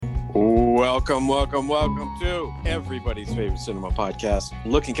Welcome to everybody's favorite cinema podcast,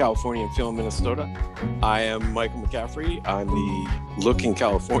 Looking California and Film Minnesota. I am Michael McCaffrey. I'm the Looking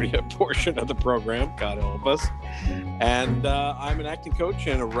California portion of the program, God help us. And I'm an acting coach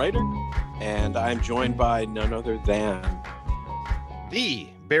and a writer, and I'm joined by none other than the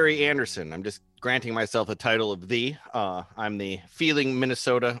Barry Anderson. I'm just granting myself the title of the. I'm the Feeling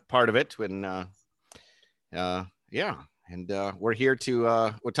Minnesota part of it. And we're here to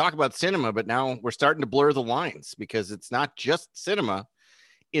we'll talk about cinema, but now we're starting to blur the lines because it's not just cinema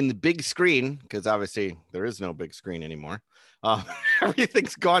in the big screen, because obviously there is no big screen anymore.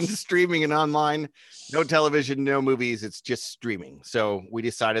 Everything's gone to streaming and online. No television, no movies. It's just streaming. So we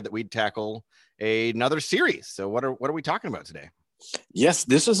decided that we'd tackle another series. So what are we talking about today? Yes,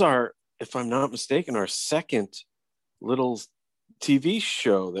 this is our, if I'm not mistaken, our second little TV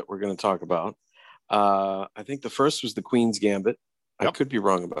show that we're going to talk about. I think the first was The Queen's Gambit. Yep. I could be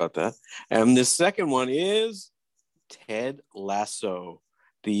wrong about that. And the second one is Ted Lasso,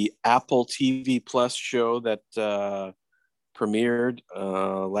 the Apple TV Plus show that premiered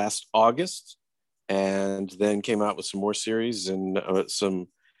last August and then came out with some more series and some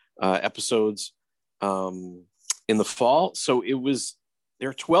episodes in the fall. So there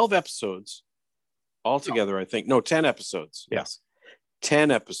are 12 episodes altogether, I think. No, 10 episodes. Yes. 10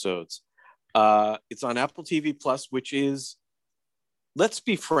 episodes. It's on Apple TV Plus, which is, let's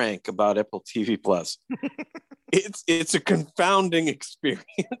be frank about Apple TV Plus. It's a confounding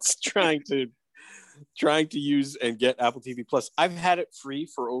experience trying to use and get Apple TV Plus. I've had it free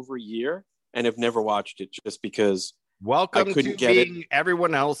for over a year and have never watched it just because welcome to being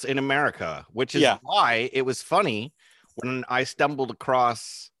everyone else in America, which is why it was funny when I stumbled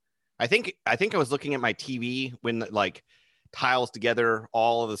across. I think I was looking at my TV when tiles together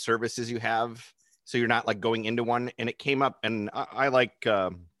all of the services you have, so you're not going into one, and it came up, and I like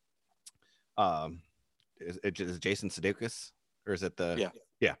is it Jason Sudeikis, or is it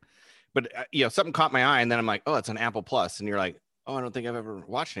but something caught my eye, and then I'm like, oh, it's on Apple Plus, and you're like, oh, I don't think I've ever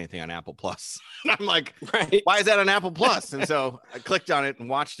watched anything on Apple Plus. And I'm like, right, why is that on Apple Plus? And so I clicked on it and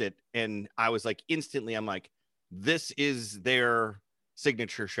watched it, and I was like, instantly, I'm like, this is their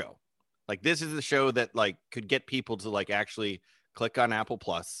signature show. This is the show that could get people to actually click on Apple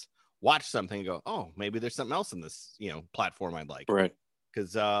Plus, watch something and go, oh, maybe there's something else in this, platform I'd like. Right.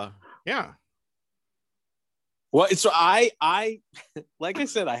 Because, Well, so I like I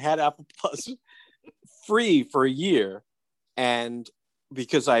said, I had Apple Plus free for a year, and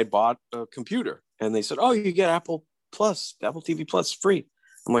because I bought a computer and they said, oh, you get Apple TV Plus free.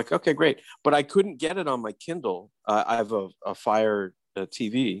 I'm like, okay, great. But I couldn't get it on my Kindle. I have a Fire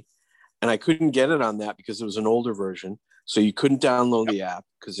TV. And I couldn't get it on that because it was an older version. So you couldn't download the app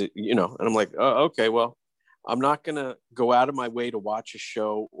because and I'm like, oh, okay, well, I'm not going to go out of my way to watch a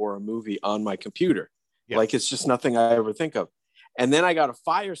show or a movie on my computer. Yeah. It's just nothing I ever think of. And then I got a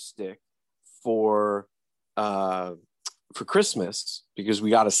Fire Stick for Christmas because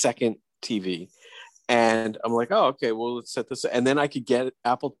we got a second TV. And I'm like, oh, okay, well, let's set this up. And then I could get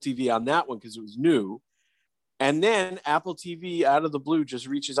Apple TV on that one because it was new. And then Apple TV out of the blue just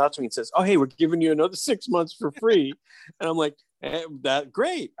reaches out to me and says, oh, hey, we're giving you another 6 months for free. And I'm like, that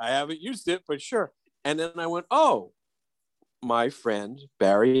great. I haven't used it, but sure. And then I went, oh, my friend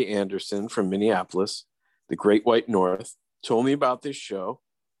Barry Anderson from Minneapolis, the Great White North, told me about this show.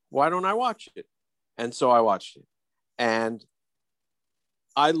 Why don't I watch it? And so I watched it. And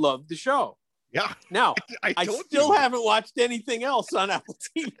I loved the show. Yeah. Now, I still haven't watched anything else on Apple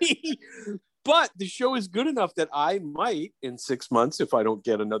TV. But the show is good enough that I might, in 6 months, if I don't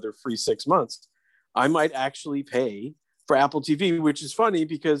get another free 6 months, I might actually pay for Apple TV, which is funny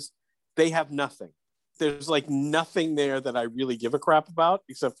because they have nothing. There's nothing there that I really give a crap about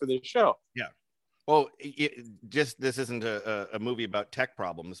except for this show. Yeah. Well, this isn't a movie about tech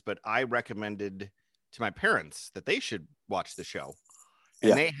problems, but I recommended to my parents that they should watch the show.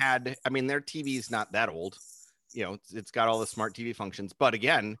 And they had, their TV's not that old. It's got all the smart TV functions, but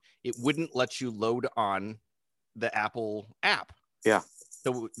again, it wouldn't let you load on the Apple app. Yeah.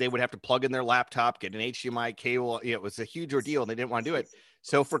 So they would have to plug in their laptop, get an HDMI cable. It was a huge ordeal and they didn't want to do it.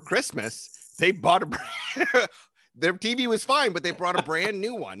 So for Christmas, they bought their TV was fine, but they brought a brand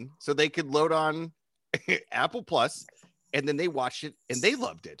new one so they could load on Apple Plus, and then they watched it and they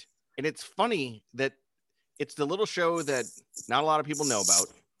loved it. And it's funny that it's the little show that not a lot of people know about.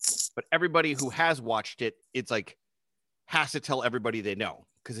 But everybody who has watched it, it's has to tell everybody they know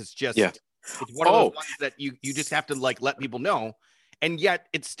because it's just it's one of those ones that you just have to let people know, and yet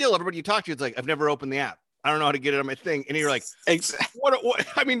it's still everybody you talk to. It's I've never opened the app. I don't know how to get it on my thing. And you're like, what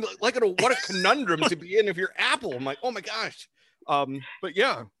a conundrum to be in if you're Apple. I'm like, oh my gosh. But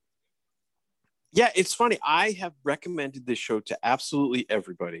yeah. Yeah, it's funny. I have recommended this show to absolutely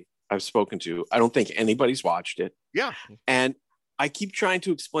everybody I've spoken to. I don't think anybody's watched it. Yeah. And I keep trying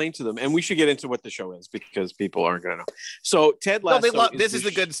to explain to them, and we should get into what the show is because people aren't going to know. So Ted Lasso. No, they love this. Is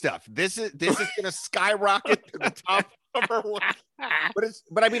the good stuff. This is going to skyrocket to the top number one.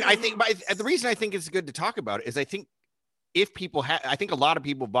 But I mean, I think the reason I think it's good to talk about it is I think if people I think a lot of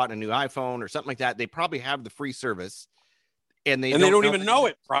people bought a new iPhone or something like that, they probably have the free service. And they don't even know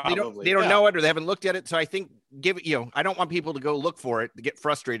it. Probably they don't know it, or they haven't looked at it. So I think I don't want people to go look for it, to get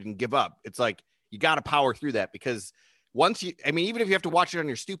frustrated and give up. It's like you got to power through that, because even if you have to watch it on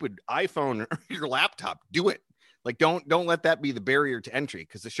your stupid iPhone or your laptop, do it. Like don't let that be the barrier to entry,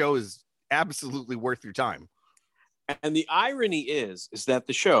 because the show is absolutely worth your time. And the irony is that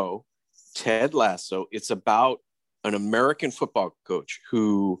the show Ted Lasso, it's about an American football coach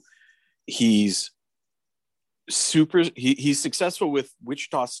who he's successful with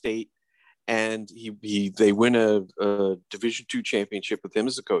Wichita State, and they win a Division II championship with him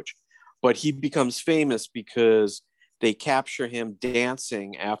as a coach, but he becomes famous because they capture him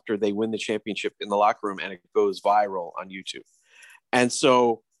dancing after they win the championship in the locker room, and it goes viral on YouTube. And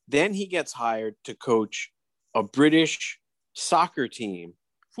so then he gets hired to coach a British soccer team,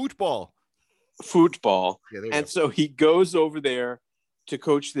 football. Yeah, and so he goes over there to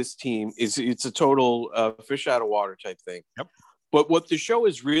coach this team. It's a total fish out of water type thing. Yep. But what the show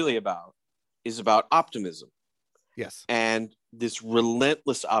is really about is about optimism. Yes. And this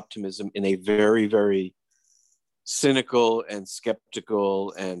relentless optimism in a very, very cynical and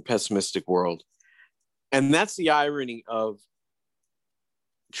skeptical and pessimistic world. And that's the irony of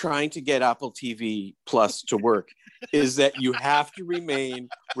trying to get Apple TV Plus to work, is that you have to remain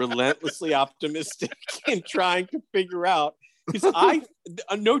relentlessly optimistic in trying to figure out. Because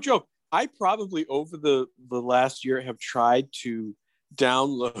no joke, I probably over the last year have tried to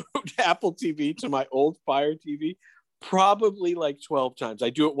download Apple TV to my old Fire TV probably like 12 times.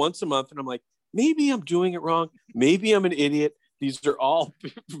 I do it once a month, and I'm like, maybe I'm doing it wrong. Maybe I'm an idiot. These are all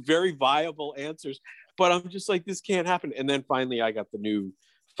very viable answers, but I'm just like, this can't happen. And then finally I got the new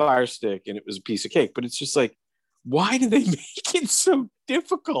Fire Stick, and it was a piece of cake. But it's just like, why do they make it so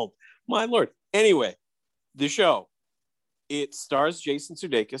difficult? My Lord. Anyway, the show. It stars Jason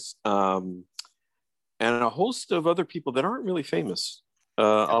Sudeikis and a host of other people that aren't really famous.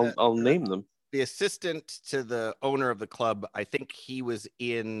 I'll name them. The assistant to the owner of the club, I think he was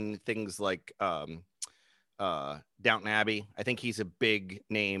in things like Downton Abbey. I think he's a big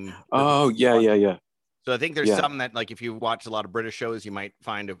name. Oh, yeah. So I think there's some that, like, if you watch a lot of British shows, you might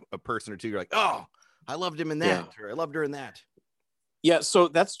find a person or two. You're like, oh, I loved him in that, or I loved her in that. Yeah, so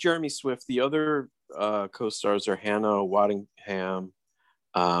that's Jeremy Swift. The other co-stars are Hannah Waddingham,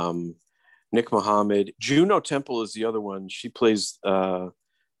 Nick Mohammed. Juno Temple is the other one. She plays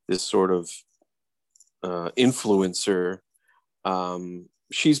this sort of influencer.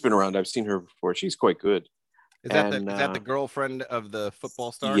 She's been around. I've seen her before. She's quite good. Is that the girlfriend of the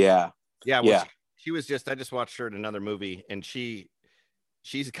football star? Yeah. Well, she was I just watched her in another movie, and she's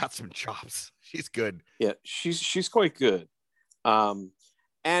got some chops. She's good. Yeah, she's quite good.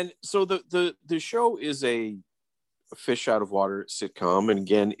 And so the show is a fish out of water sitcom. And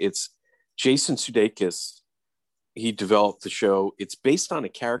again, it's Jason Sudeikis. He developed the show. It's based on a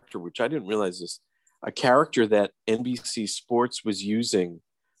character, which I didn't realize this, a character that NBC Sports was using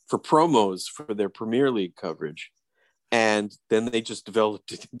for promos for their Premier League coverage. And then they just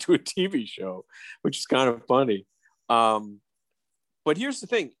developed it into a TV show, which is kind of funny. But here's the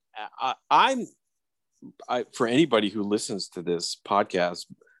thing. For anybody who listens to this podcast,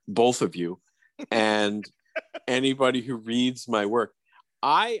 both of you, and anybody who reads my work,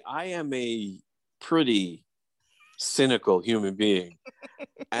 I am a pretty cynical human being,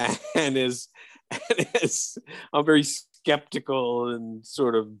 and is I'm a very skeptical and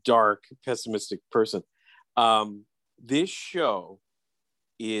sort of dark, pessimistic person. This show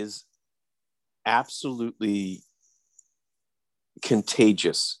is absolutely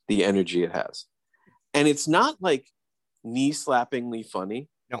contagious, the energy it has. And it's not like knee-slappingly funny.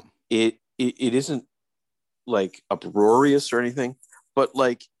 No. It isn't like uproarious or anything, but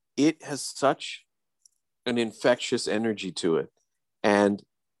like it has such an infectious energy to it. And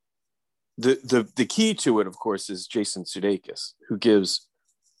the key to it, of course, is Jason Sudeikis, who gives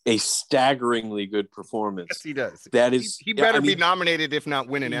a staggeringly good performance. Yes, he does. That is, he better be nominated, if not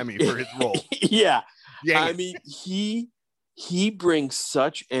win an Emmy for his role. Yeah. I mean, he brings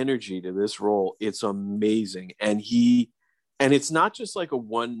such energy to this role. It's amazing. And it's not just like a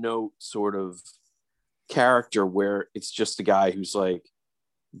one note sort of character where it's just a guy who's like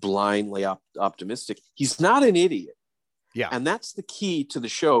blindly optimistic. He's not an idiot. Yeah. And that's the key to the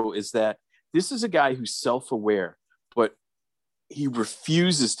show, is that this is a guy who's self-aware, but he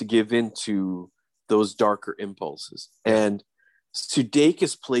refuses to give in to those darker impulses. And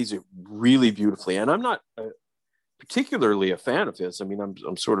Sudeikis plays it really beautifully. And I'm not particularly a fan of his. I mean,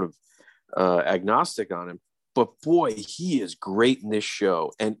 I'm sort of agnostic on him, but boy, he is great in this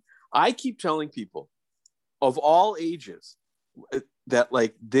show. And I keep telling people of all ages that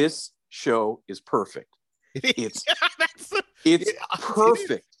like this show is perfect. It's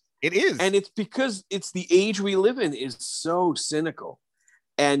perfect. It is. And it's because it's the age we live in is so cynical.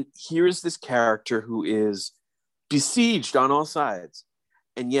 And here's this character who is besieged on all sides,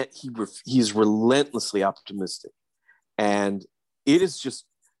 and yet he's relentlessly optimistic. And it is just,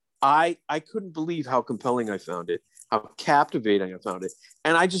 I couldn't believe how compelling I found it, how captivating I found it.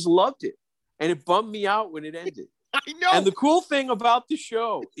 And I just loved it. And it bummed me out when it ended. I know. And the cool thing about the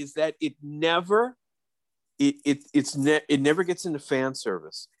show is that it never gets into fan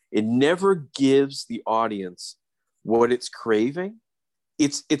service. It never gives the audience what it's craving.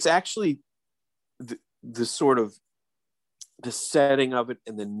 It's actually the sort of the setting of it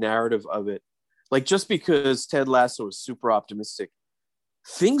and the narrative of it. Like, just because Ted Lasso is super optimistic,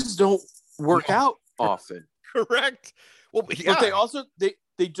 things don't work out often. Correct. Well, yeah. But they also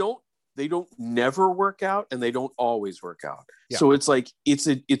they don't never work out, and they don't always work out. Yeah. So it's like it's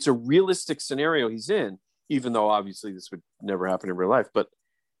a realistic scenario he's in, even though obviously this would never happen in real life.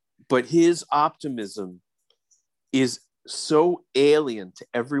 But his optimism is so alien to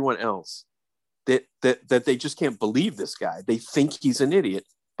everyone else that they just can't believe this guy. They think he's an idiot,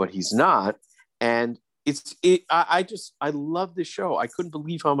 but he's not. And I love this show. I couldn't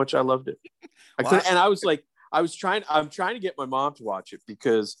believe how much I loved it. And I'm trying to get my mom to watch it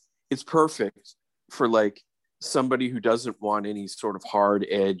because it's perfect for like somebody who doesn't want any sort of hard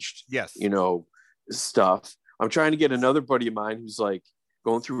edged, stuff. I'm trying to get another buddy of mine who's like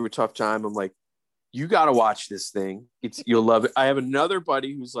going through a tough time. I'm like, you got to watch this thing. You'll love it. I have another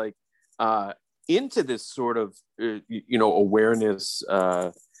buddy who's like into this sort of, awareness,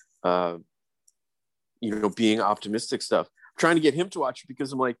 being optimistic stuff. I'm trying to get him to watch it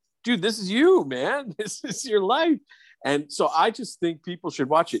because I'm like, dude, this is you, man. This is your life. And so I just think people should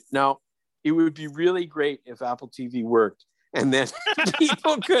watch it. Now, it would be really great if Apple TV worked and then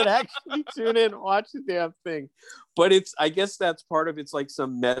people could actually tune in and watch the damn thing. But I guess that's part of it's like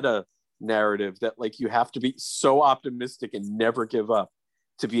some meta narrative that like you have to be so optimistic and never give up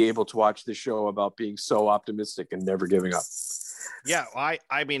to be able to watch the show about being so optimistic and never giving up. Yeah,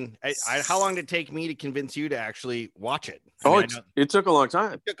 I mean, how long did it take me to convince you to actually watch it? It took a long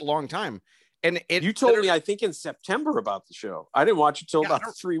time. It took a long time. And you told me, I think, in September about the show. I didn't watch it till about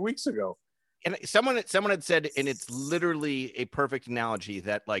 3 weeks ago. And someone had said, and it's literally a perfect analogy,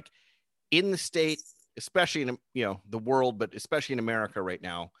 that like in the state, especially in the world, but especially in America right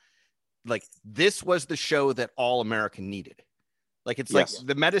now, like this was the show that all America needed. Like it's like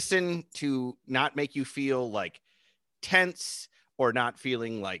the medicine to not make you feel like tense or not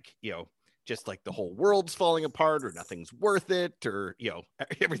feeling like, just like the whole world's falling apart or nothing's worth it or,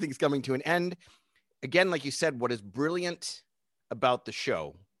 everything's coming to an end. Again, like you said, what is brilliant about the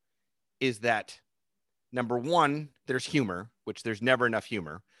show is that, number one, there's humor, which there's never enough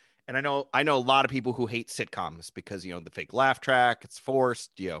humor. And I know a lot of people who hate sitcoms because, the fake laugh track, it's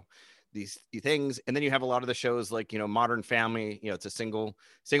forced, these things. And then you have a lot of the shows like, Modern Family, it's a single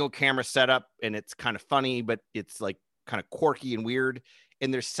camera setup and it's kind of funny, but it's like kind of quirky and weird.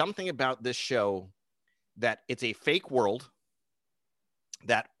 And there's something about this show that it's a fake world,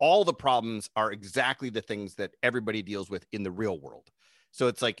 that all the problems are exactly the things that everybody deals with in the real world. So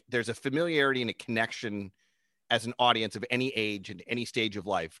it's like there's a familiarity and a connection as an audience of any age and any stage of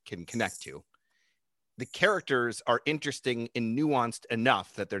life can connect to. The characters are interesting and nuanced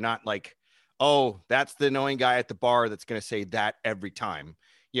enough that they're not like, oh, that's the annoying guy at the bar that's going to say that every time.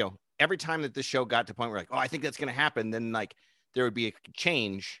 Every time that this show got to the point where like, oh, I think that's going to happen, then like there would be a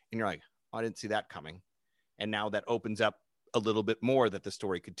change and you're like, oh, I didn't see that coming. And now that opens up a little bit more that the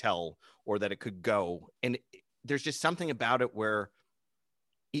story could tell or that it could go. And there's just something about it where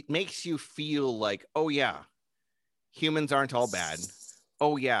it makes you feel like, oh yeah, humans aren't all bad.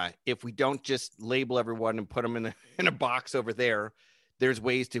 Oh yeah, if we don't just label everyone and put them in a box over there, there's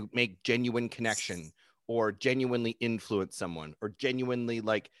ways to make genuine connection or genuinely influence someone or genuinely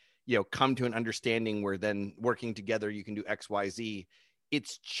like, come to an understanding where then working together, you can do X, Y, Z.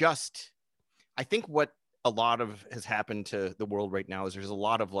 It's just, I think what a lot of has happened to the world right now is there's a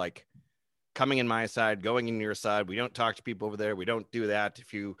lot of like coming in my side, going in your side. We don't talk to people over there. We don't do that.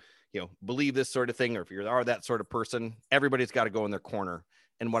 If you believe this sort of thing, or if you are that sort of person, everybody's got to go in their corner.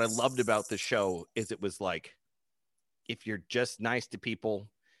 And what I loved about the show is it was like, if you're just nice to people,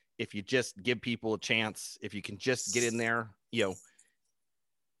 if you just give people a chance, if you can just get in there,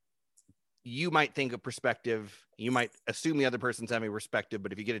 you might think of perspective, you might assume the other person's having a perspective,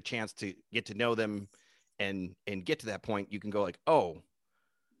 but if you get a chance to get to know them and get to that point, you can go like, oh,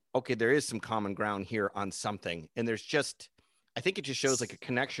 okay, there is some common ground here on something. And there's just, I think it just shows like a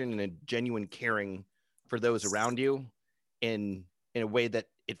connection and a genuine caring for those around you in a way that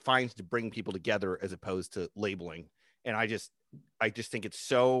it finds to bring people together as opposed to labeling. And I just think it's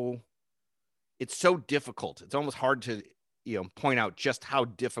so difficult. It's almost hard to, point out just how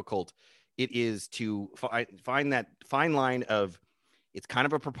difficult it is to find that fine line of, it's kind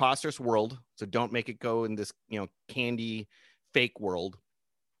of a preposterous world. So don't make it go in this, candy fake world.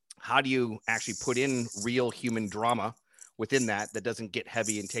 How do you actually put in real human drama within that doesn't get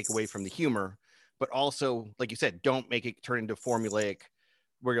heavy and take away from the humor, but also, like you said, don't make it turn into formulaic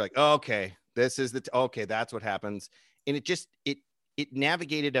where you're like, oh, okay, this is okay, that's what happens. And it just, it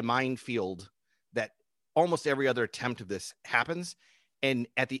navigated a minefield that almost every other attempt of this happens. And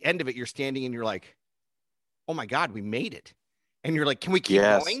at the end of it, you're standing and you're like, oh my God, we made it. And you're like, can we keep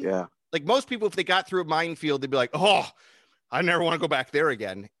going? Yeah. Like most people, if they got through a minefield, they'd be like, oh, I never want to go back there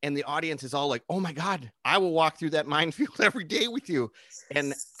again. And the audience is all like, oh my God, I will walk through that minefield every day with you.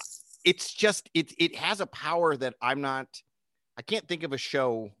 And it's just, it has a power that I can't think of a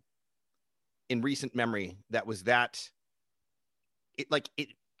show in recent memory that was that, it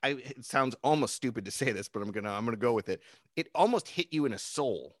sounds almost stupid to say this, but I'm gonna go with it. It almost hit you in a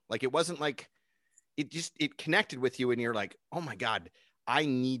soul. Like it wasn't like, it connected with you and you're like, oh my God, I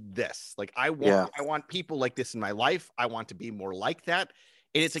need this. Like I want people like this in my life. I want to be more like that.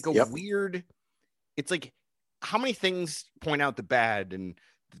 And it's like a weird, it's like, how many things point out the bad and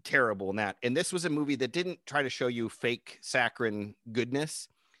the terrible and that. And this was a movie that didn't try to show you fake saccharine goodness.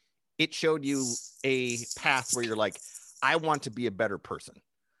 It showed you a path where you're like, I want to be a better person.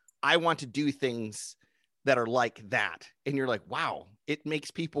 I want to do things that are like that. And you're like, wow, it makes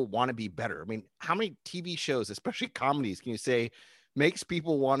people want to be better. I mean, how many TV shows, especially comedies, can you say makes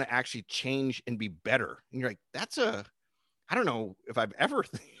people want to actually change and be better? And you're like, I don't know if I've ever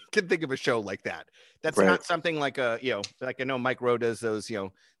can think of a show like that. That's right. Not something like like I know Mike Rowe does those,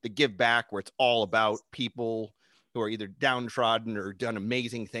 the give back where it's all about people who are either downtrodden or done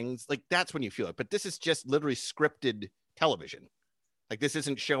amazing things. Like that's when you feel it. But this is just literally scripted television. Like this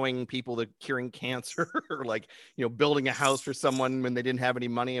isn't showing people that curing cancer or like, building a house for someone when they didn't have any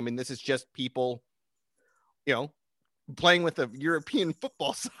money. I mean, this is just people, playing with a European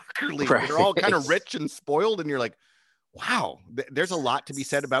football soccer league. Right. They're all kind of rich and spoiled. And you're like, wow, there's a lot to be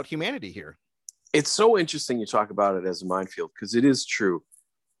said about humanity here. It's so interesting you talk about it as a minefield because it is true.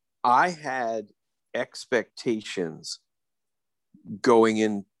 I had expectations going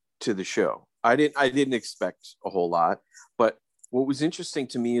into the show. I didn't expect a whole lot, but what was interesting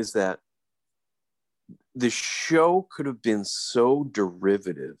to me is that the show could have been so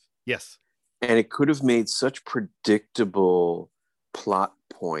derivative. Yes. And it could have made such predictable plot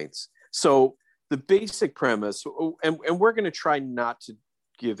points. So the basic premise, and we're going to try not to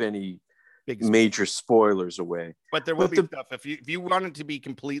give any major spoilers away. But there will be stuff. If you want it to be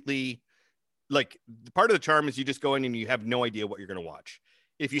completely, like, part of the charm is you just go in and you have no idea what you're going to watch.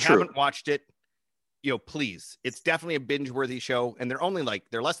 If you haven't watched it, please. It's definitely a binge-worthy show, and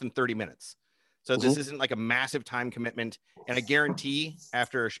they're less than 30 minutes. So this isn't like a massive time commitment. And I guarantee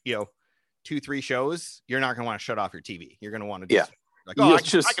after, 2-3 shows, you're not going to want to shut off your TV. You're going to want to like, oh, I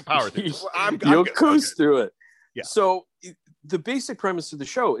can power through. You'll coast through it. Yeah. So the basic premise of the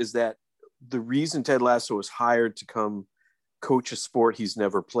show is that the reason Ted Lasso was hired to come coach a sport he's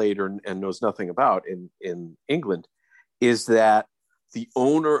never played and knows nothing about in England is that the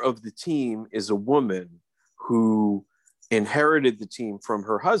owner of the team is a woman who inherited the team from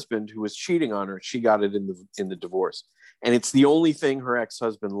her husband who was cheating on her. She got it in the divorce. And it's the only thing her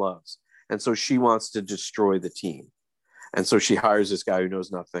ex-husband loves. And so she wants to destroy the team. And so she hires this guy who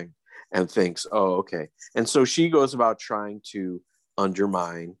knows nothing and thinks, oh, okay. And so she goes about trying to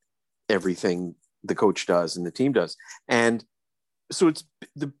undermine everything the coach does and the team does. And so it's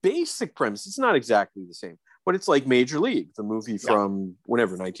the basic premise. It's not exactly the same, but it's like Major League, the movie from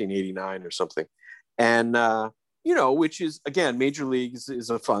whenever, 1989 or something. And, which is, again, Major League is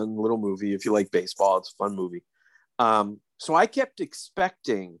a fun little movie. If you like baseball, it's a fun movie. So I kept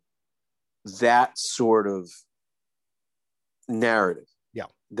expecting that sort of narrative. Yeah.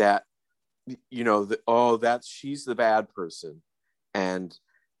 That, she's the bad person and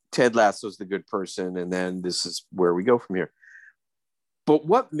Ted Lasso's the good person. And then this is where we go from here. But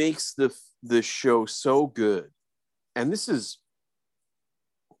what makes the show so good, and this is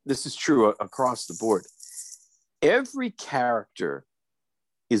true across the board, every character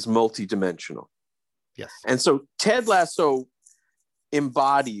is multidimensional. Yes. And so Ted Lasso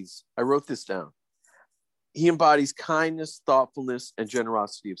embodies, I wrote this down, he embodies kindness, thoughtfulness, and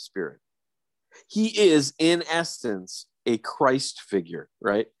generosity of spirit. He is, in essence, a Christ figure,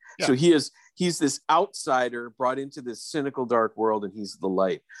 right? Yeah. So he's this outsider brought into this cynical, dark world, and he's the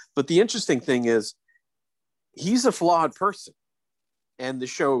light. But the interesting thing is, he's a flawed person. And the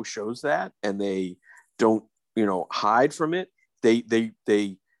show shows that, and they don't, hide from it. They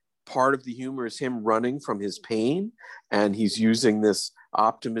part of the humor is him running from his pain, and he's using this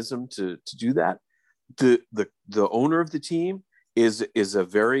optimism to do that. The owner of the team is a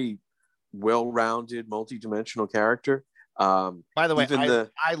very well-rounded, multi-dimensional character. By the way,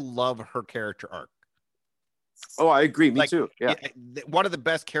 I love her character arc. Oh, I agree. Me too. Yeah. One of the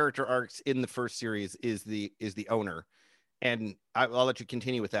best character arcs in the first series is the owner. And I'll let you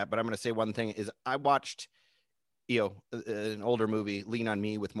continue with that, but I'm going to say one thing is I watched, an older movie, Lean on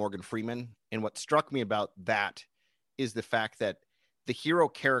Me, with Morgan Freeman. And what struck me about that is the fact that the hero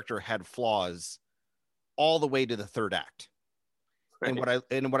character had flaws all the way to the third act. Right.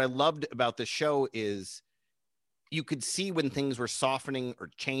 And what I loved about the show is you could see when things were softening or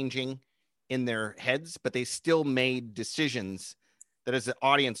changing in their heads, but they still made decisions that as an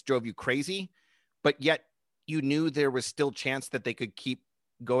audience drove you crazy, but yet you knew there was still chance that they could keep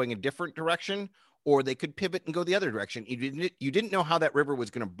going a different direction, or they could pivot and go the other direction. You didn't know how that river was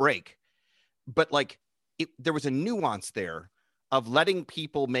going to break, but there was a nuance there of letting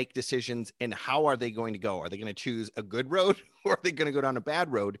people make decisions, and how are they going to go? Are they going to choose a good road, or are they going to go down a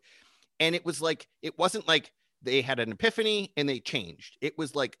bad road? And it wasn't like they had an epiphany and they changed. It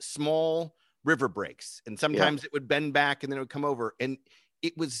was like small river breaks, and sometimes it would bend back and then it would come over. And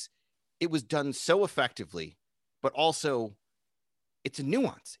it was done so effectively, but also it's a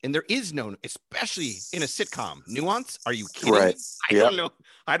nuance, and there is no, especially in a sitcom, nuance. Are you kidding? Right.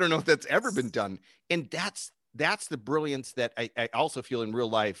 I don't know if that's ever been done. And that's the brilliance that I also feel in real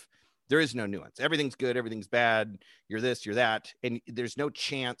life. There is no nuance. Everything's good. Everything's bad. You're this, you're that. And there's no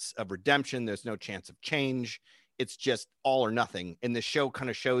chance of redemption. There's no chance of change. It's just all or nothing. And the show kind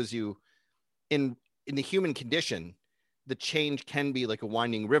of shows you in the human condition, the change can be like a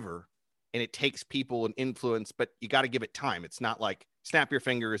winding river, and it takes people and influence, but you got to give it time. It's not like snap your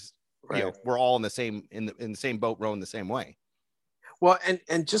fingers. Right. We're all in the same boat, rowing the same way. Well,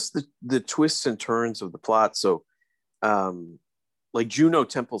 and just the twists and turns of the plot. So, like Juno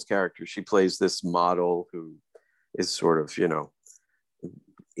Temple's character, she plays this model who is sort of,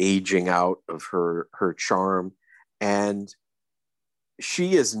 aging out of her charm, and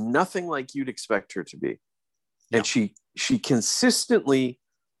she is nothing like you'd expect her to be. Yeah. And she consistently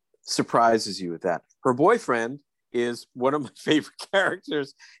surprises you with that. Her boyfriend is one of my favorite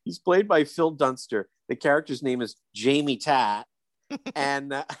characters. He's played by Phil Dunster. The character's name is Jamie Tatt.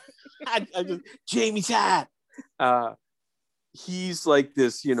 And Jamie Tatt. He's like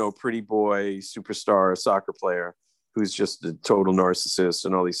this, pretty boy superstar soccer player who's just a total narcissist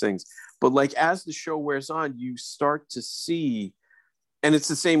and all these things. But like as the show wears on, you start to see, and it's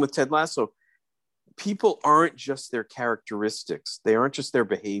the same with Ted Lasso, people aren't just their characteristics. They aren't just their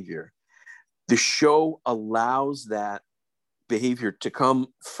behavior. The show allows that behavior to come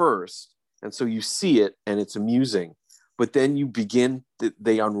first. And so you see it and it's amusing. But then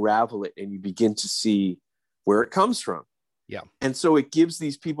they unravel it, and you begin to see where it comes from. Yeah. And so it gives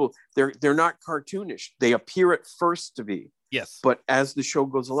these people, they're not cartoonish. They appear at first to be. Yes. But as the show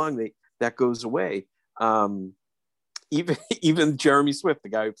goes along, that goes away. Even Jeremy Swift, the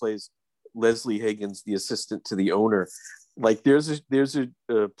guy who plays Leslie Higgins, the assistant to the owner, like there's a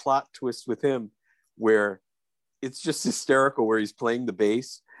plot twist with him where it's just hysterical, where he's playing the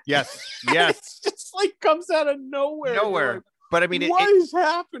bass. Yes. Yes. It's just like comes out of nowhere. Like, but I mean, what is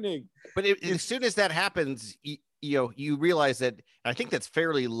happening? But as soon as that happens, you realize that. I think that's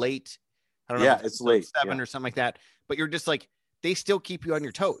fairly late. I don't know. Yeah, it's late. 7 or something like that. But you're just like, they still keep you on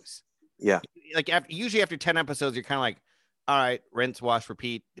your toes. Yeah. Like usually after 10 episodes, you're kind of like, all right, rinse, wash,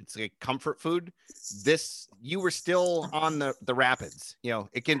 repeat. It's like comfort food. You were still on the rapids.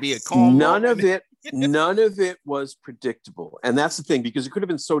 It can be a calm. None of it was predictable. And that's the thing, because it could have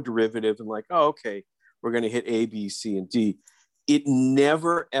been so derivative and like, oh, okay, we're going to hit A, B, C, and D. It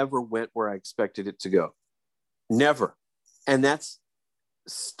never, ever went where I expected it to go. Never. And that's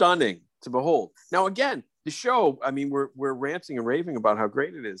stunning to behold. Now, again, the show, I mean, we're ranting and raving about how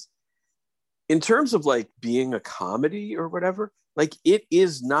great it is. In terms of like being a comedy or whatever, like it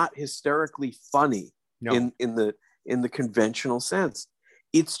is not hysterically funny. No. in the conventional sense.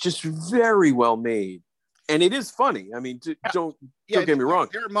 It's just very well made, and it is funny. I mean, don't get me wrong.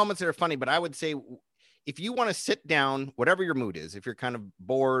 There are moments that are funny, but I would say if you want to sit down, whatever your mood is, if you're kind of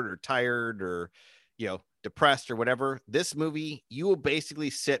bored or tired or, depressed or whatever, this movie, you will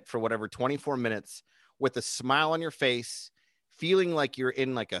basically sit for whatever 24 minutes with a smile on your face, feeling like you're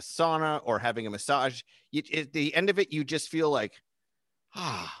in like a sauna or having a massage. At the end of it, you just feel like,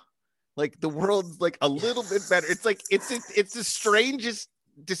 like the world's like a little bit better. It's like, it's the strangest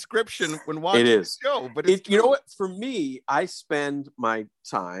description when watching It is. the show, but it's you know what? For me, I spend my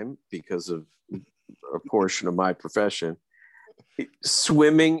time, because of a portion of my profession,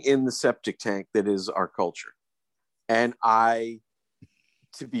 swimming in the septic tank that is our culture. And I,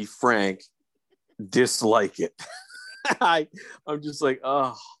 to be frank, dislike it. I'm just like,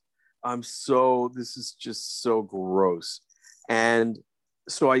 this is just so gross. And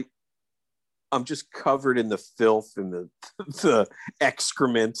so I'm just covered in the filth and the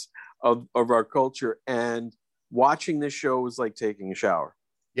excrement of our culture. And watching this show was like taking a shower.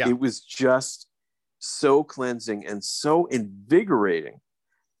 Yeah. It was just so cleansing and so invigorating.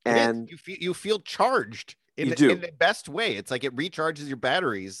 And you feel charged in the best way. It's like it recharges your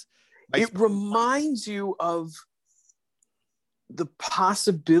batteries. It reminds you of the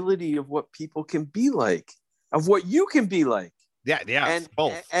possibility of what people can be like, of what you can be like. Yeah. And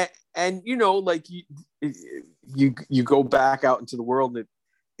both. And like you go back out into the world, and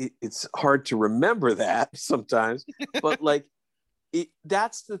it's hard to remember that sometimes, but like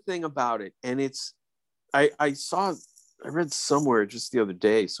that's the thing about it. And it's I read somewhere just the other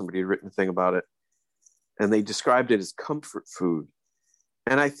day, somebody had written a thing about it, and they described it as comfort food.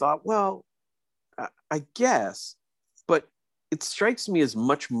 And I thought, well, I guess, but it strikes me as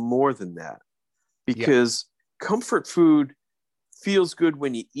much more than that, because comfort food feels good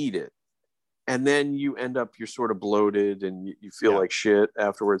when you eat it, and then you end up, you're sort of bloated and you feel like shit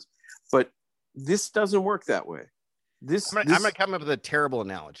afterwards. But this doesn't work that way. I'm gonna come up with a terrible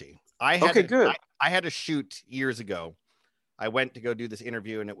analogy. I had a shoot years ago. I went to go do this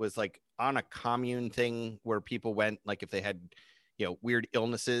interview, and it was like on a commune thing where people went, like if they had, weird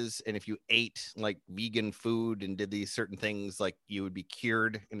illnesses, and if you ate like vegan food and did these certain things, like you would be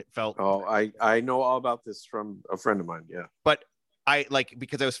cured. And it felt, I know all about this from a friend of mine. Yeah. But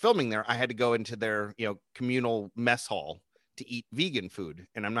because I was filming there, I had to go into their, communal mess hall to eat vegan food.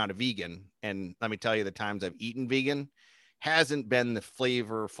 And I'm not a vegan. And let me tell you, the times I've eaten vegan hasn't been the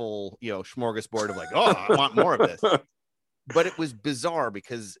flavorful, smorgasbord of like, I want more of this. But it was bizarre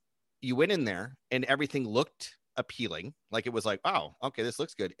because you went in there and everything looked appealing. Like it was like, wow, okay, this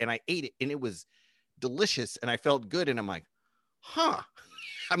looks good. And I ate it and it was delicious and I felt good. And I'm like,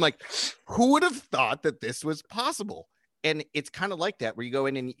 I'm like, who would have thought that this was possible? And it's kind of like that, where you go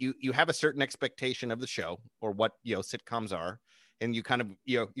in and you have a certain expectation of the show or what, sitcoms are. And you kind of,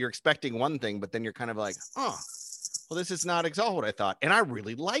 you're expecting one thing, but then you're kind of like, well, this is not exactly what I thought. And I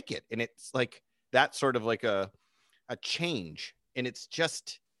really like it. And it's like that sort of like a change. And it's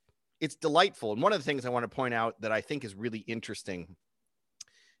delightful. And one of the things I want to point out that I think is really interesting,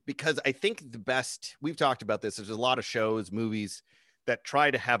 because I think we've talked about this, there's a lot of shows, movies that try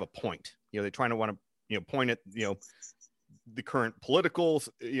to have a point. They try to want to, point at, the current political,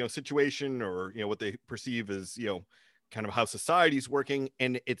 situation, or, what they perceive as, kind of how society's working.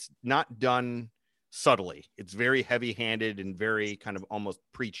 And it's not done subtly. It's very heavy handed and very kind of almost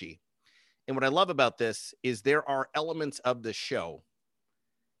preachy. And what I love about this is there are elements of the show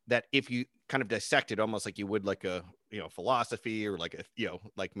that if you kind of dissect it, almost like you would like a, philosophy, or like a,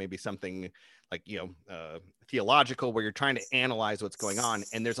 like maybe something like, theological, where you're trying to analyze what's going on.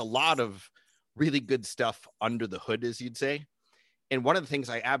 And there's a lot of really good stuff under the hood, as you'd say. And one of the things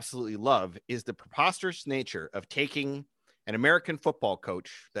I absolutely love is the preposterous nature of taking an American football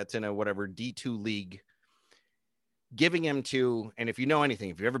coach that's in a whatever D2 league, giving him to, and if you know anything,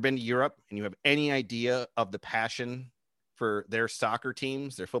 if you've ever been to Europe and you have any idea of the passion for their soccer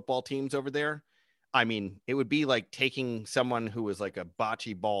teams, their football teams over there, I mean, it would be like taking someone who was like a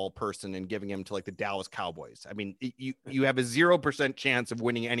bocce ball person and giving him to like the Dallas Cowboys. I mean, you have a 0% chance of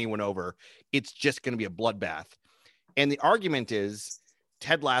winning anyone over. It's just going to be a bloodbath. And the argument is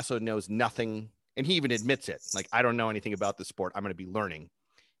Ted Lasso knows nothing. And he even admits it. Like, I don't know anything about the sport. I'm going to be learning.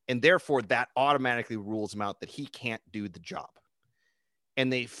 And therefore that automatically rules him out, that he can't do the job.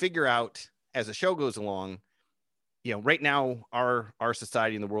 And they figure out as the show goes along, right now our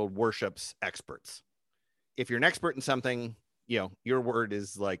society in the world worships experts. If you're an expert in something, your word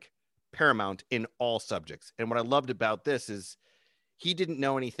is like paramount in all subjects. And what I loved about this is he didn't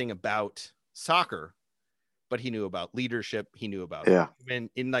know anything about soccer, but he knew about leadership. He knew about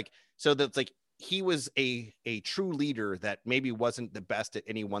so that's like, he was a true leader that maybe wasn't the best at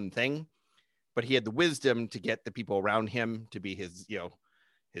any one thing, but he had the wisdom to get the people around him to be his,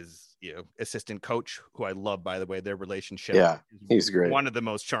 his assistant coach, who I love, by the way. Their relationship, Yeah, he's great. One of the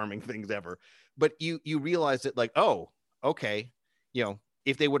most charming things ever. But you realize that, like, oh, okay,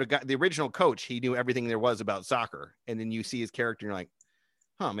 if they would have got the original coach, he knew everything there was about soccer, and then you see his character, and you're like,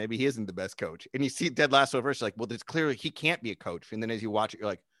 huh, maybe he isn't the best coach. And you see Ted Lasso versus, like, well, there's clearly he can't be a coach. And then as you watch it, you're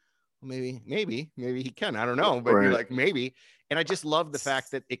like, well, maybe he can. I don't know, but You're like, maybe. And I just love the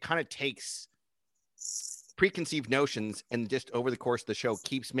fact that it kind of takes preconceived notions and just over the course of the show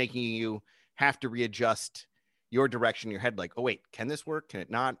keeps making you have to readjust your direction in your head. Like, oh wait, can this work? Can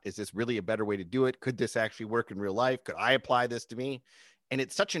it not? Is this really a better way to do it? Could this actually work in real life? Could I apply this to me? And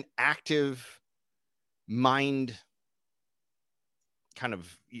it's such an active mind kind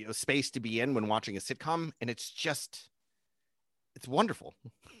of space to be in when watching a sitcom. And it's wonderful.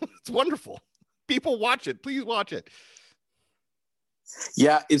 It's wonderful. People watch it. Please watch it.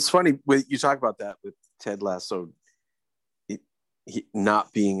 Yeah, it's funny when you talk about that with Ted Lasso, he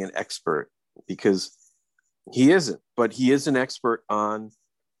not being an expert, because he isn't, but he is an expert on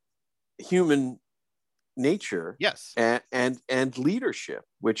human nature. Yes. And leadership,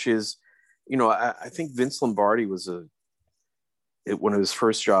 which is, I think Vince Lombardi was one of his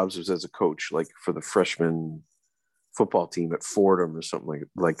first jobs was as a coach, like for the freshman football team at Fordham or something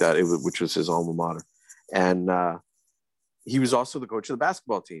like that, which was his alma mater. And he was also the coach of the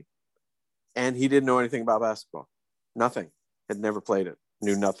basketball team. And he didn't know anything about basketball. Nothing. Had never played it.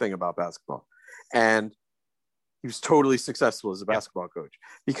 Knew nothing about basketball. And he was totally successful as a basketball coach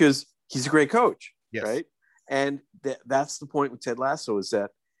because he's a great coach. Yes. Right. And that's the point with Ted Lasso, is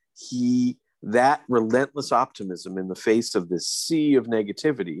that that relentless optimism in the face of this sea of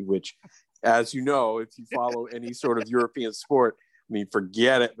negativity, which, as you know, if you follow any sort of European sport, I mean,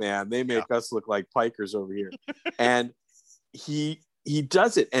 forget it, man. They make us look like pikers over here. And he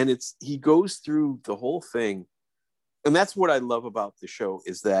does it, and he goes through the whole thing. And that's what I love about the show,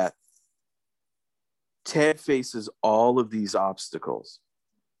 is that Ted faces all of these obstacles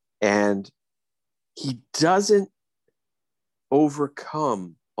and he doesn't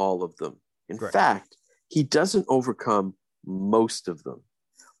overcome all of them. In fact, he doesn't overcome most of them,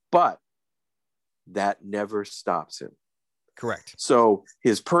 but that never stops him. Correct. So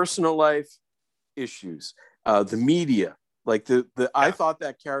his personal life issues, the media, like I thought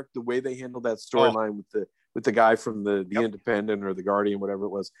that character, the way they handled that storyline with the guy from the Independent or the Guardian, whatever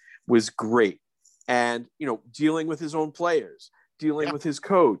it was great. And dealing with his own players, dealing with his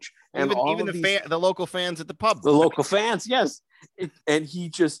coach, and even the local fans at the pub. The local fans, yes. And he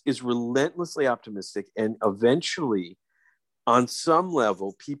just is relentlessly optimistic, and eventually, on some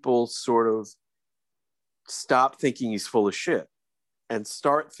level, people sort of stop thinking he's full of shit and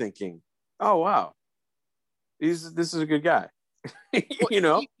start thinking, "Oh wow, this is a good guy."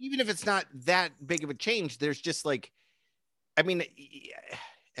 Well, even if it's not that big of a change, there's just like, I mean,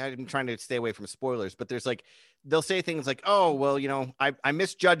 I'm trying to stay away from spoilers, but there's like, they'll say things like, "Oh, well, I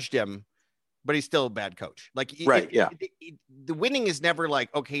misjudged him, but he's still a bad coach." Like, right. The winning is never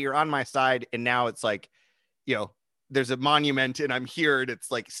like, okay, you're on my side. And now it's like, there's a monument and I'm here and it's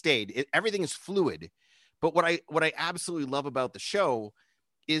like stayed. Everything is fluid. But what I absolutely love about the show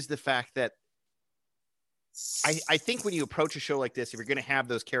is the fact that I think when you approach a show like this, if you're going to have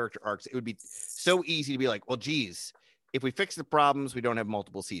those character arcs, it would be so easy to be like, well, geez, if we fix the problems, we don't have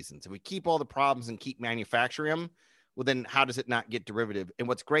multiple seasons. If we keep all the problems and keep manufacturing them, well, then how does it not get derivative? And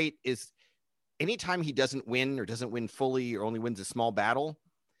what's great is anytime he doesn't win or doesn't win fully or only wins a small battle,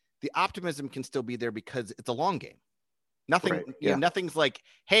 the optimism can still be there because it's a long game. Nothing, nothing's like,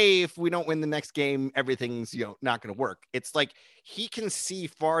 hey, if we don't win the next game, everything's, not going to work. It's like he can see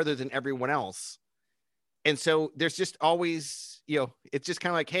farther than everyone else. And so there's just always, it's just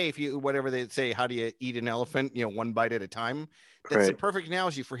kind of like, hey, if you, whatever they say, how do you eat an elephant, one bite at a time? That's a perfect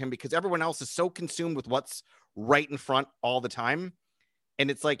analogy for him because everyone else is so consumed with what's right in front all the time. And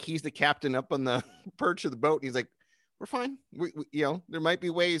it's like, he's the captain up on the perch of the boat. And he's like, we're fine. We there might be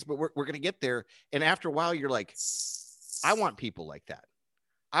ways, but we're going to get there. And after a while, you're like, I want people like that.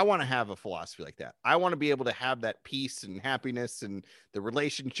 I want to have a philosophy like that. I want to be able to have that peace and happiness and the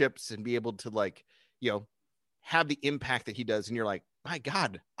relationships and be able to like, have the impact that he does. And you're like, my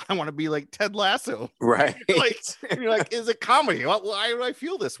God, I want to be like Ted Lasso. Right. You're like, is it comedy? Why do I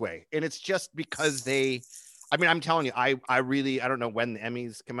feel this way? And it's just because I'm telling you, I don't know when the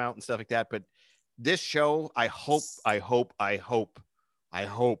Emmys come out and stuff like that, but this show, I hope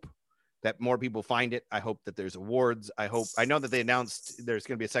that more people find it. I hope that there's awards. I know that they announced there's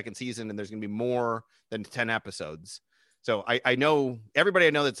going to be a second season and there's going to be more than 10 episodes. So I know everybody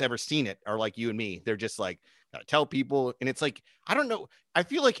I know that's ever seen it are like you and me. They're just like, gotta tell people. And it's like, I don't know. I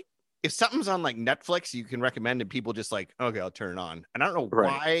feel like if something's on like Netflix, you can recommend and people just like, okay, I'll turn it on. And I don't know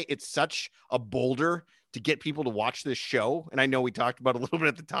why it's such a boulder to get people to watch this show. And I know we talked about a little bit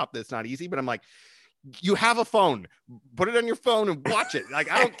at the top that it's not easy, but I'm like, you have a phone, put it on your phone and watch it.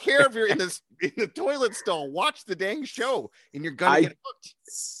 Like, I don't care if you're in the toilet stall, watch the dang show and you're gonna get hooked.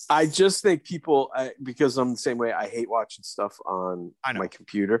 I just think people, because I'm the same way, I hate watching stuff on my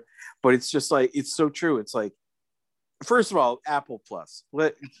computer, but it's just like, it's so true. It's like, first of all, Apple Plus.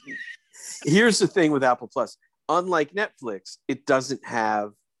 Here's the thing with Apple Plus. Unlike Netflix, it doesn't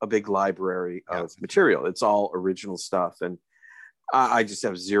have a big library of material. It's all original stuff. And I just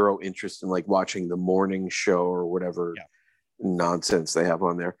have zero interest in like watching the morning show or whatever nonsense they have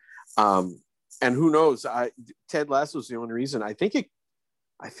on there. And who knows? Ted Lasso is the only reason. I think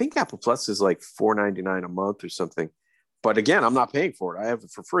Apple Plus is like $4.99 a month or something. But again, I'm not paying for it. I have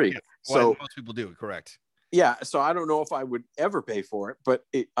it for free. Yeah. Well, so most people do, correct? Yeah. So I don't know if I would ever pay for it, but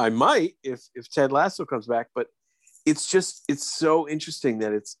I might if Ted Lasso comes back. But it's so interesting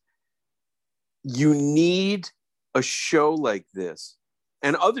that you need a show like this,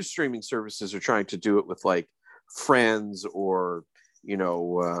 and other streaming services are trying to do it with like Friends or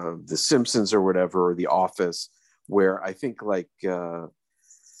The Simpsons or whatever, or The Office, where I think like what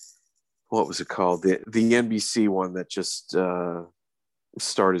was it called, the NBC one that just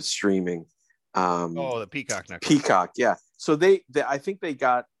started streaming, the Peacock network. Peacock, yeah. So they I think they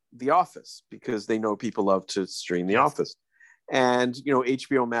got The Office because they know people love to stream The Office. And,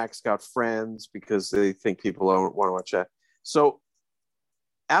 HBO Max got Friends because they think people don't want to watch that. So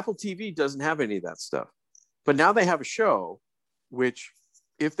Apple TV doesn't have any of that stuff. But now they have a show, which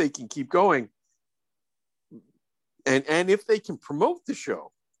if they can keep going and if they can promote the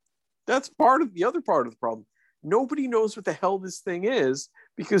show, that's the other part of the problem. Nobody knows what the hell this thing is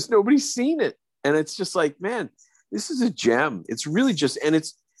because nobody's seen it. And it's just like, man, this is a gem. It's really just, and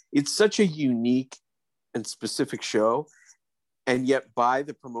it's such a unique and specific show. And yet by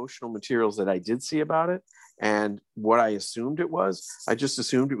the promotional materials that I did see about it and what I assumed it was, I just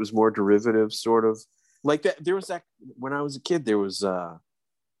assumed it was more derivative, sort of like that. There was that when I was a kid, there was that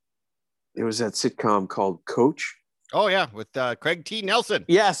sitcom called Coach. Oh yeah. With Craig T. Nelson.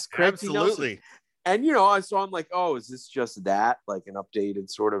 Yes. Craig Absolutely. T. Nelson. And, so I'm like, oh, is this just that? Like an updated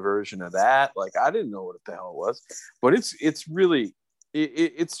sort of version of that? Like, I didn't know what the hell it was, but it's really,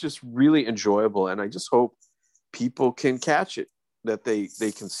 it's just really enjoyable. And I just hope people can catch it, that they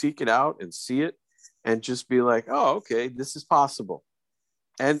can seek it out and see it and just be like, oh, okay, this is possible.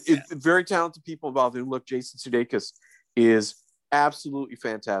 And very talented people involved. And look, Jason Sudeikis is absolutely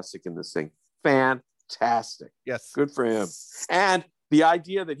fantastic in this thing. Fantastic. Yes. Good for him. And the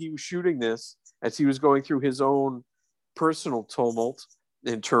idea that he was shooting this as he was going through his own personal tumult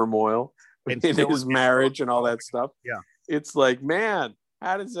and turmoil in his marriage and all that stuff. Yeah. It's like, man,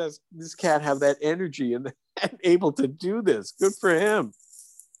 how does this cat have that energy and able to do this? Good for him.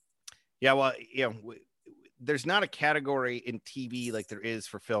 Yeah, well, there's not a category in TV like there is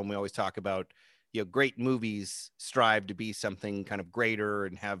for film. We always talk about, great movies strive to be something kind of greater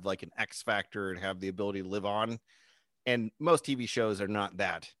and have like an X factor and have the ability to live on. And most TV shows are not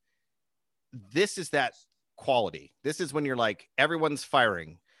that. This is that quality. This is when you're like, everyone's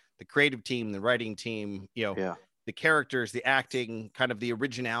firing. The creative team, the writing team, the characters, the acting, kind of the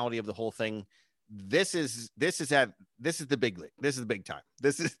originality of the whole thing. This is the big league. This is the big time.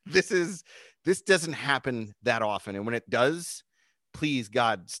 This doesn't happen that often. And when it does, please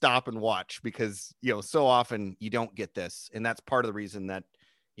God, stop and watch, because, so often you don't get this. And that's part of the reason that,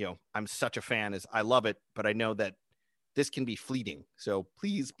 I'm such a fan, is I love it, but I know that this can be fleeting. So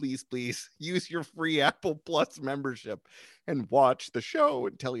please, please, please use your free Apple Plus membership and watch the show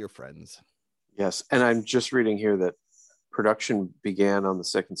and tell your friends. Yes. And I'm just reading here that production began on the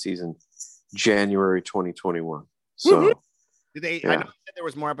second season January 2021. So did they? Yeah. I know there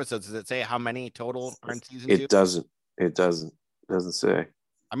was more episodes. Does it say how many total are in season 2? It doesn't say.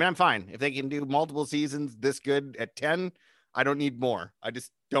 I mean, I'm fine if they can do multiple seasons this good at 10. I don't need more. I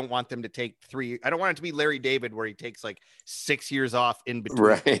just don't want them to take 3. I don't want it to be Larry David where he takes like 6 years off in between.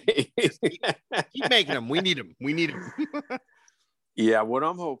 Right. Keep making them. We need them. Yeah. What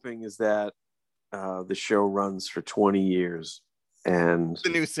I'm hoping is that the show runs for 20 years. And the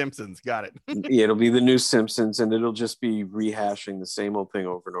new Simpsons. Got it. Yeah, it'll be the new Simpsons, and it'll just be rehashing the same old thing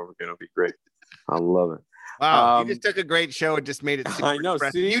over and over again. It'll be great. I love it. Wow, you just took a great show and just made it super I know.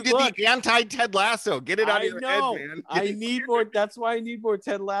 See, you did the anti-Ted Lasso. Get it out of your head, man. I need more. That's why I need more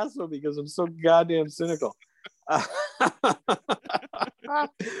Ted Lasso, because I'm so goddamn cynical.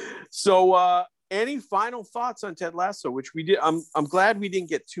 So any final thoughts on Ted Lasso, which we did? I'm glad we didn't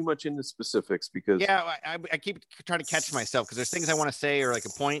get too much into specifics because I keep trying to catch myself because there's things I want to say or like a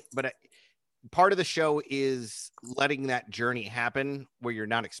point, but part of the show is letting that journey happen where you're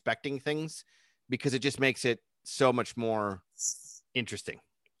not expecting things, because it just makes it so much more interesting.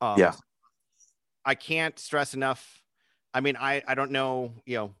 I can't stress enough. I mean, I don't know,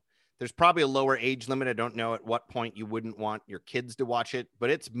 there's probably a lower age limit. I don't know at what point you wouldn't want your kids to watch it,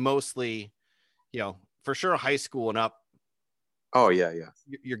 but it's mostly, for sure high school and up. Oh yeah.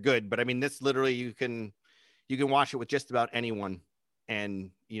 You're good. But I mean, this literally, you can watch it with just about anyone.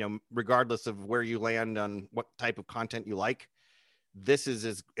 And, regardless of where you land on what type of content you like, this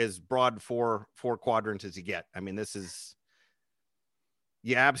is as broad four quadrants as you get. I mean, this is,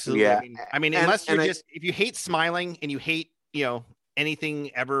 absolutely. Yeah. I mean, unless if you hate smiling and you hate,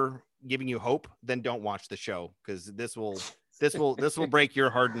 anything ever giving you hope, then don't watch the show, because this will break your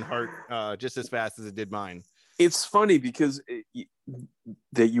hardened heart just as fast as it did mine. It's funny because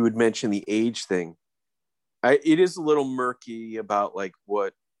that you would mention the age thing. It is a little murky about like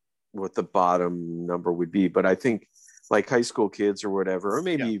what the bottom number would be, but I think like high school kids or whatever, or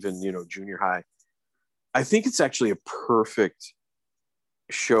maybe even junior high, I think it's actually a perfect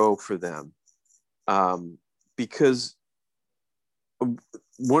show for them, because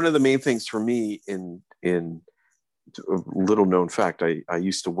one of the main things for me in a little known fact, I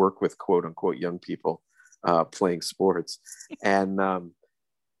used to work with quote unquote young people playing sports, and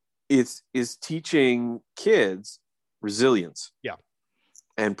is teaching kids resilience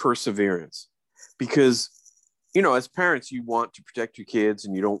and perseverance, because as parents you want to protect your kids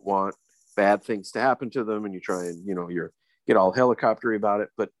and you don't want bad things to happen to them, and you try and you're get all helicoptery about it,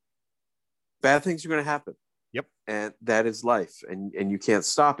 but bad things are going to happen. Yep. And that is life, and you can't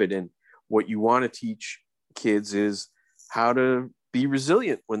stop it. And what you want to teach kids is how to be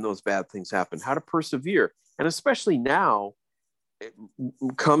resilient when those bad things happen, how to persevere. And especially now,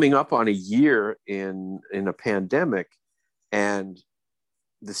 coming up on a year in a pandemic, and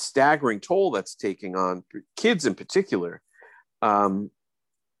the staggering toll that's taking on kids in particular,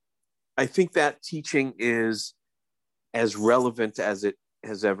 I think that teaching is as relevant as it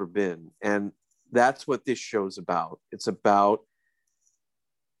has ever been. And that's what this show's about. It's about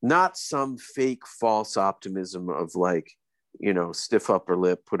not some fake false optimism of like, stiff upper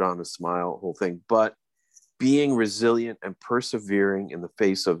lip, put on a smile, whole thing, but being resilient and persevering in the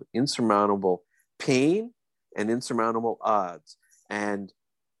face of insurmountable pain and insurmountable odds, and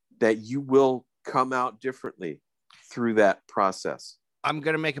that you will come out differently through that process. I'm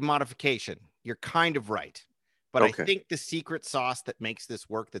going to make a modification. You're kind of right. But okay. I think the secret sauce that makes this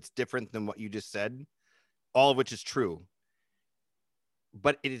work, that's different than what you just said, all of which is true,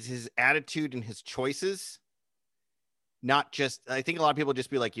 but it is his attitude and his choices. Not just, I think a lot of people just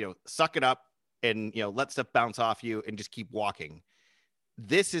be like, suck it up and, let stuff bounce off you and just keep walking.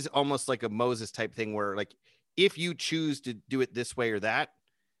 This is almost like a Moses type thing where, like, if you choose to do it this way or that,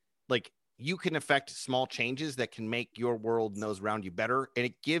 like, you can affect small changes that can make your world and those around you better.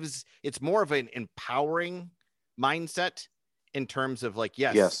 And it's more of an empowering mindset in terms of like,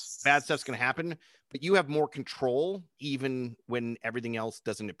 yes, bad stuff's going to happen, but you have more control even when everything else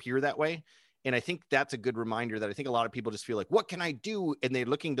doesn't appear that way. And I think that's a good reminder that I think a lot of people just feel like, what can I do? And they're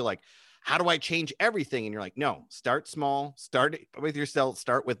looking to like, how do I change everything? And you're like, no, start small, start with yourself,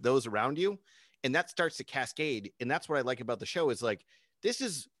 start with those around you. And that starts to cascade. And that's what I like about the show is like, this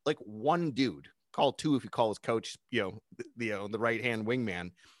is like one dude, call two if you call his coach, the right-hand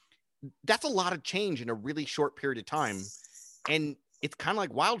wingman. That's a lot of change in a really short period of time. And it's kind of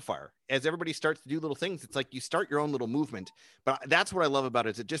like wildfire. As everybody starts to do little things, it's like you start your own little movement. But that's what I love about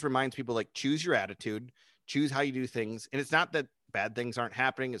it, is it just reminds people, like, choose your attitude, choose how you do things. And it's not that bad things aren't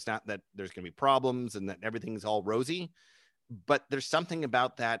happening. It's not that there's going to be problems and that everything's all rosy. But there's something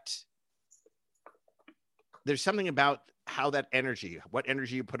about that. There's something about how that energy, what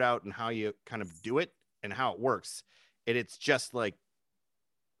energy you put out and how you kind of do it and how it works. And it's just like,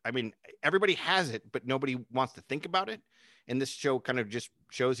 I mean, everybody has it, but nobody wants to think about it. And this show kind of just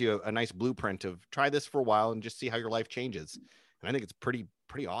shows you a nice blueprint of try this for a while and just see how your life changes. And I think it's pretty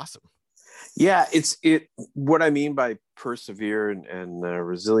awesome. Yeah, what I mean by persevere and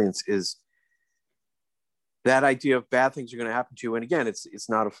resilience is that idea of bad things are going to happen to you. And again, it's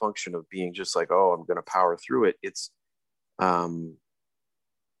not a function of being just like, oh, I'm going to power through it. It's like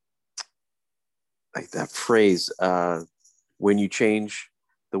that phrase, when you change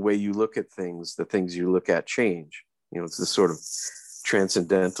the way you look at things, the things you look at change. It's this sort of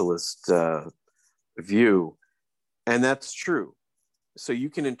transcendentalist view. And that's true. So you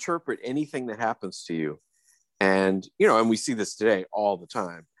can interpret anything that happens to you. And, and we see this today all the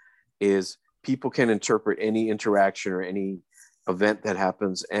time, is people can interpret any interaction or any event that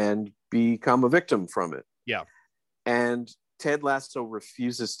happens and become a victim from it. Yeah. And Ted Lasso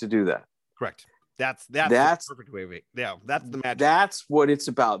refuses to do that. Correct. That's the perfect way of it. Yeah, that's the magic. That's what it's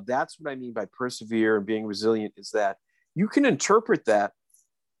about. That's what I mean by persevere and being resilient, is that you can interpret that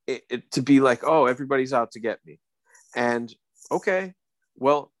to be like, oh, everybody's out to get me. And okay,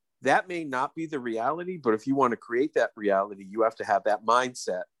 well, that may not be the reality, but if you want to create that reality, you have to have that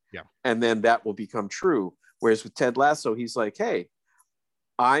mindset. Yeah. And then that will become true. Whereas with Ted Lasso, he's like, hey,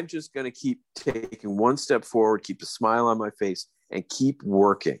 I'm just going to keep taking one step forward, keep a smile on my face, and keep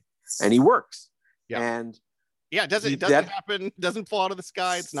working. And he works. Yeah. And yeah, it doesn't happen, doesn't fall out of the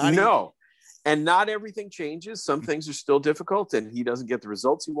sky. It's not no. Easy. And not everything changes. Some things are still difficult and he doesn't get the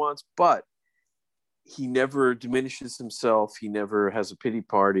results he wants, but he never diminishes himself. He never has a pity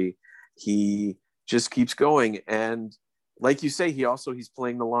party. He just keeps going. And like you say, he's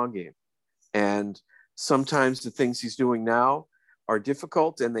playing the long game. And sometimes the things he's doing now are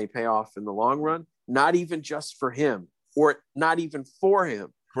difficult and they pay off in the long run, not even just for him or not even for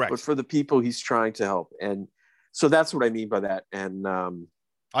him, correct, but for the people he's trying to help. And so that's what I mean by that. And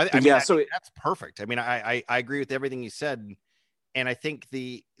that's perfect. I mean, I agree with everything you said. And I think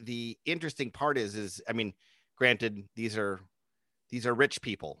the interesting part is, I mean, granted, these are rich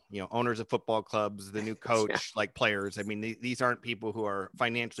people, owners of football clubs, the new coach, like players. I mean, these aren't people who are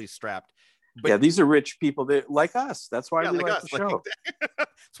financially strapped. But yeah, these are rich people that like us. That's why we like the show.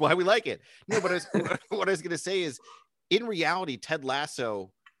 That's why we like it. No, but what I was going to say is, in reality, Ted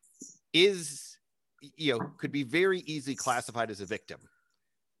Lasso is, could be very easily classified as a victim.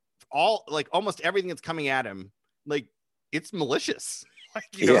 Almost everything that's coming at him, like, it's malicious.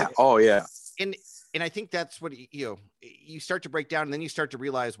 Yeah. Oh yeah. And I think that's what, you start to break down, and then you start to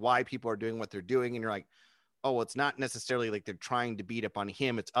realize why people are doing what they're doing. And you're like, oh, well, it's not necessarily like they're trying to beat up on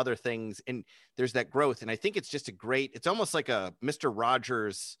him. It's other things. And there's that growth. And I think it's just it's almost like a Mr.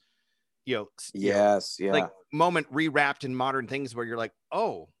 Rogers, yes. Yeah. Like moment rewrapped in modern things where you're like,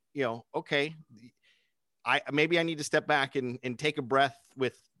 oh, okay, maybe I need to step back and take a breath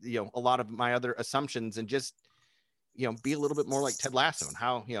with, a lot of my other assumptions and just, be a little bit more like Ted Lasso, and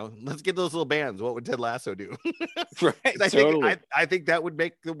how, let's get those little bands. What would Ted Lasso do? Right. I think that would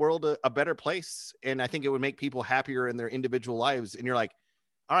make the world a better place. And I think it would make people happier in their individual lives. And you're like,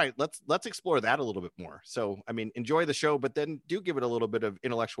 all right, let's explore that a little bit more. So, I mean, enjoy the show, but then do give it a little bit of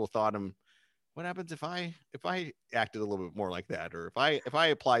intellectual thought. And what happens if I acted a little bit more like that, or if I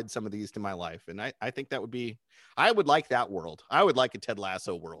applied some of these to my life? And I think that would be, I would like that world. I would like a Ted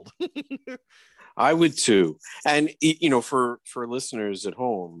Lasso world. I would too. And, for listeners at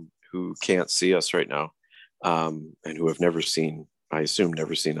home who can't see us right now, and who have never seen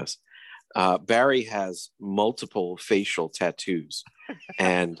us, Barry has multiple facial tattoos.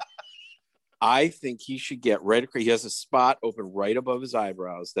 And I think he should get he has a spot open right above his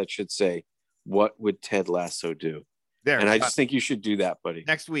eyebrows that should say, what would Ted Lasso do? There. And I just think you should do that, buddy.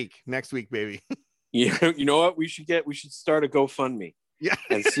 Next week, baby. Yeah. You know what? We should start a GoFundMe. Yeah.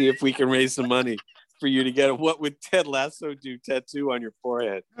 And see if we can raise some money for you to get a "What would Ted Lasso do" tattoo on your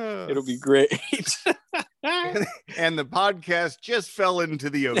forehead. It'll be great. And the podcast just fell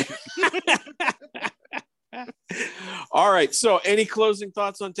into the ocean. All right. So any closing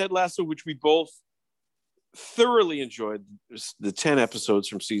thoughts on Ted Lasso, which we both thoroughly enjoyed, the 10 episodes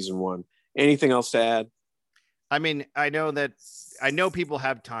from season 1. Anything else to add? I mean, I know people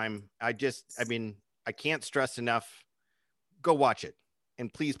have time. I can't stress enough. Go watch it.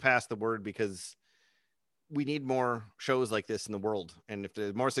 And please pass the word, because we need more shows like this in the world. And if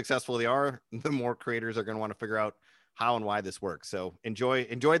the more successful they are, the more creators are going to want to figure out how and why this works. So enjoy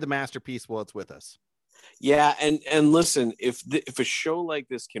the masterpiece while it's with us. Yeah. And listen, if a show like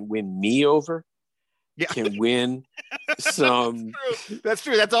this can win me over, can win some. That's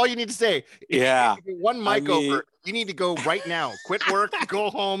true. That's all you need to say. Yeah. If one mic over, you need to go right now. Quit work,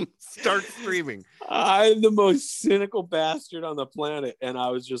 go home, start streaming. I'm the most cynical bastard on the planet. And I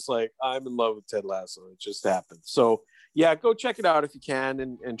was just like, I'm in love with Ted Lasso. It just happened. So yeah, go check it out if you can,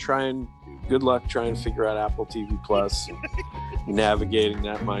 and good luck trying to figure out Apple TV Plus and navigating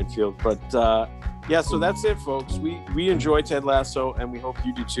that minefield. But yeah, so that's it, folks. We enjoy Ted Lasso, and we hope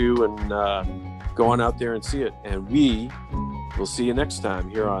you do too. And go on out there and see it. And we will see you next time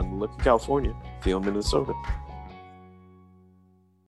here on Look at California, Feel Minnesota.